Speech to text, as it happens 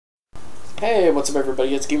Hey, what's up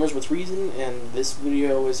everybody, it's Gamers with Reason, and this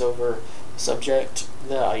video is over a subject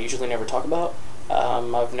that I usually never talk about.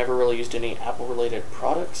 I've never really used any Apple related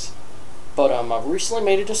products, but I've recently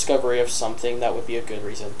made a discovery of something that would be a good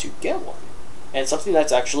reason to get one. And something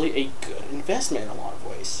that's actually a good investment in a lot of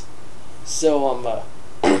ways. So,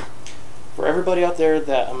 for everybody out there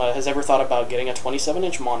that has ever thought about getting a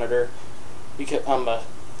 27-inch monitor because,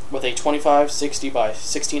 with a 2560 by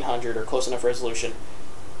 1600 or close enough resolution,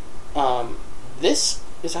 this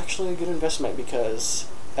is actually a good investment because,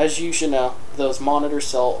 as you should know, those monitors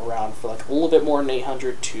sell around for like a little bit more than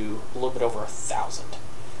 800 to a little bit over 1,000.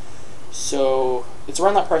 So it's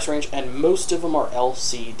around that price range, and most of them are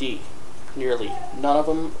LCD. Nearly none of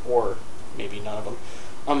them, or maybe none of them,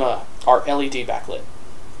 are LED backlit.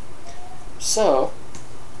 So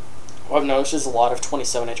what I've noticed is a lot of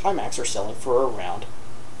 27-inch Imacs are selling for around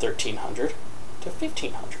 1,300 to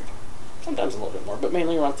 1,500. Sometimes a little bit more, but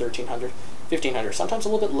mainly around 1,300, 1,500, sometimes a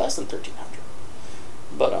little bit less than 1,300.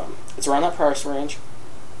 But it's around that price range,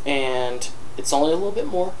 and it's only a little bit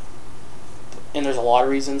more, and there's a lot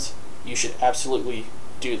of reasons you should absolutely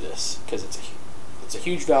do this, because it's a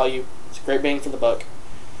huge value, it's a great bang for the buck,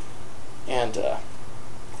 and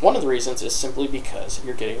one of the reasons is simply because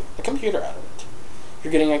you're getting a computer out of it.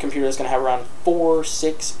 You're getting a computer that's going to have around 4,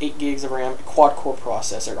 6, 8 gigs of RAM, a quad-core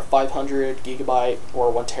processor, a 500 gigabyte or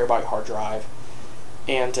 1 terabyte hard drive,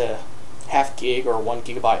 and a half gig or 1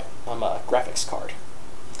 gigabyte graphics card.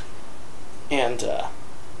 And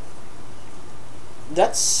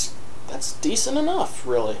that's decent enough,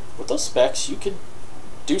 really. With those specs, you could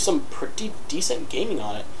do some pretty decent gaming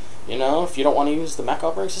on it. You know, if you don't want to use the Mac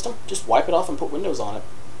operating system, just wipe it off and put Windows on it.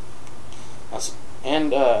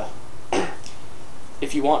 And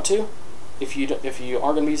if you want to, if you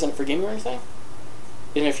aren't going to be using it for gaming or anything,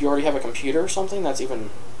 and if you already have a computer or something that's even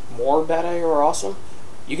more badass or awesome,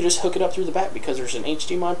 you can just hook it up through the back, because there's an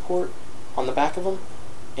HDMI port on the back of them,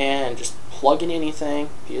 and just plug in anything,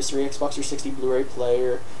 PS3, Xbox 360, Blu-ray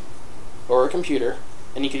player, or a computer,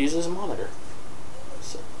 and you could use it as a monitor.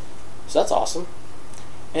 So that's awesome.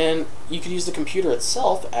 And you could use the computer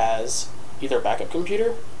itself as either a backup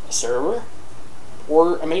computer, a server,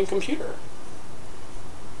 or a main computer.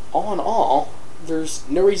 All in all, there's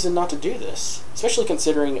no reason not to do this, especially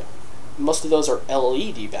considering most of those are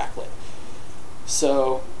LED backlit.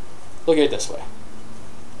 So look at it this way.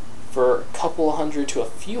 For a couple hundred to a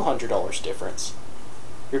few $100s difference,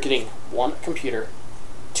 you're getting one, computer,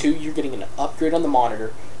 two, you're getting an upgrade on the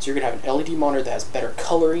monitor, so you're going to have an LED monitor that has better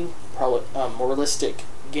coloring, probably more realistic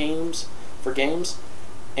games,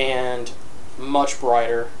 and much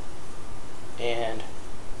brighter and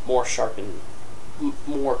more sharpened,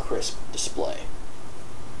 more crisp display.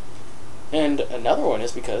 And another one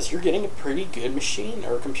is because you're getting a pretty good machine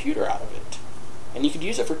or computer out of it, and you could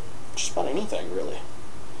use it for just about anything, really,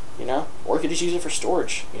 you know, or you could just use it for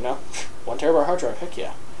storage, you know. 1 terabyte hard drive, heck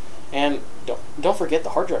yeah. And don't forget, the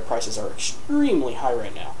hard drive prices are extremely high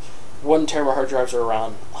right now. 1 terabyte hard drives are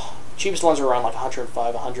around, cheapest ones are around like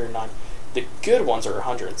 105, 109. The good ones are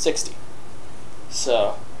 160.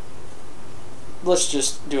 So let's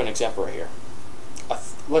just do an example right here.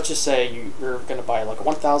 Let's just say you're going to buy like a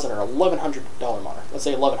 $1,000 or $1,100 monitor. Let's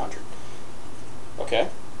say $1,100. Okay.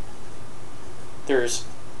 There's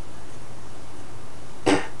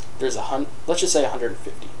let's just say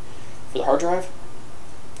 150 for the hard drive.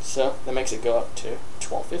 So that makes it go up to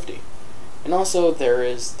 $1,250. And also there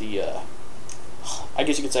is the I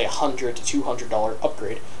guess you could say $100 to $200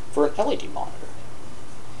 upgrade for an LED monitor.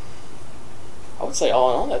 I would say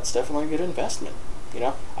all in all, that's definitely a good investment. You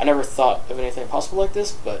know, I never thought of anything possible like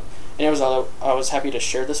this, but anyways, I was happy to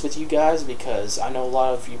share this with you guys, because I know a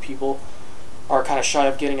lot of you people are kind of shy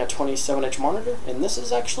of getting a 27-inch monitor, and this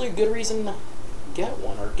is actually a good reason to get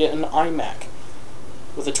one, or get an iMac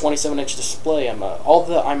with a 27-inch display. All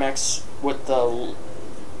the iMacs with the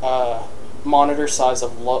monitor size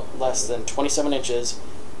of less than 27 inches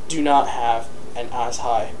do not have an as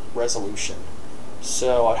high resolution.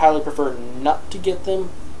 So I'd highly prefer not to get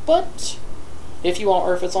them, but if you want,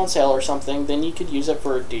 or if it's on sale or something, then you could use it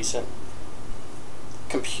for a decent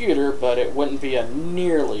computer, but it wouldn't be a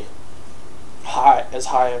nearly as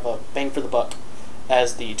high of a bang for the buck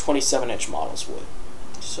as the 27-inch models would.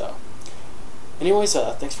 So anyways,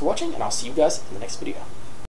 thanks for watching, and I'll see you guys in the next video.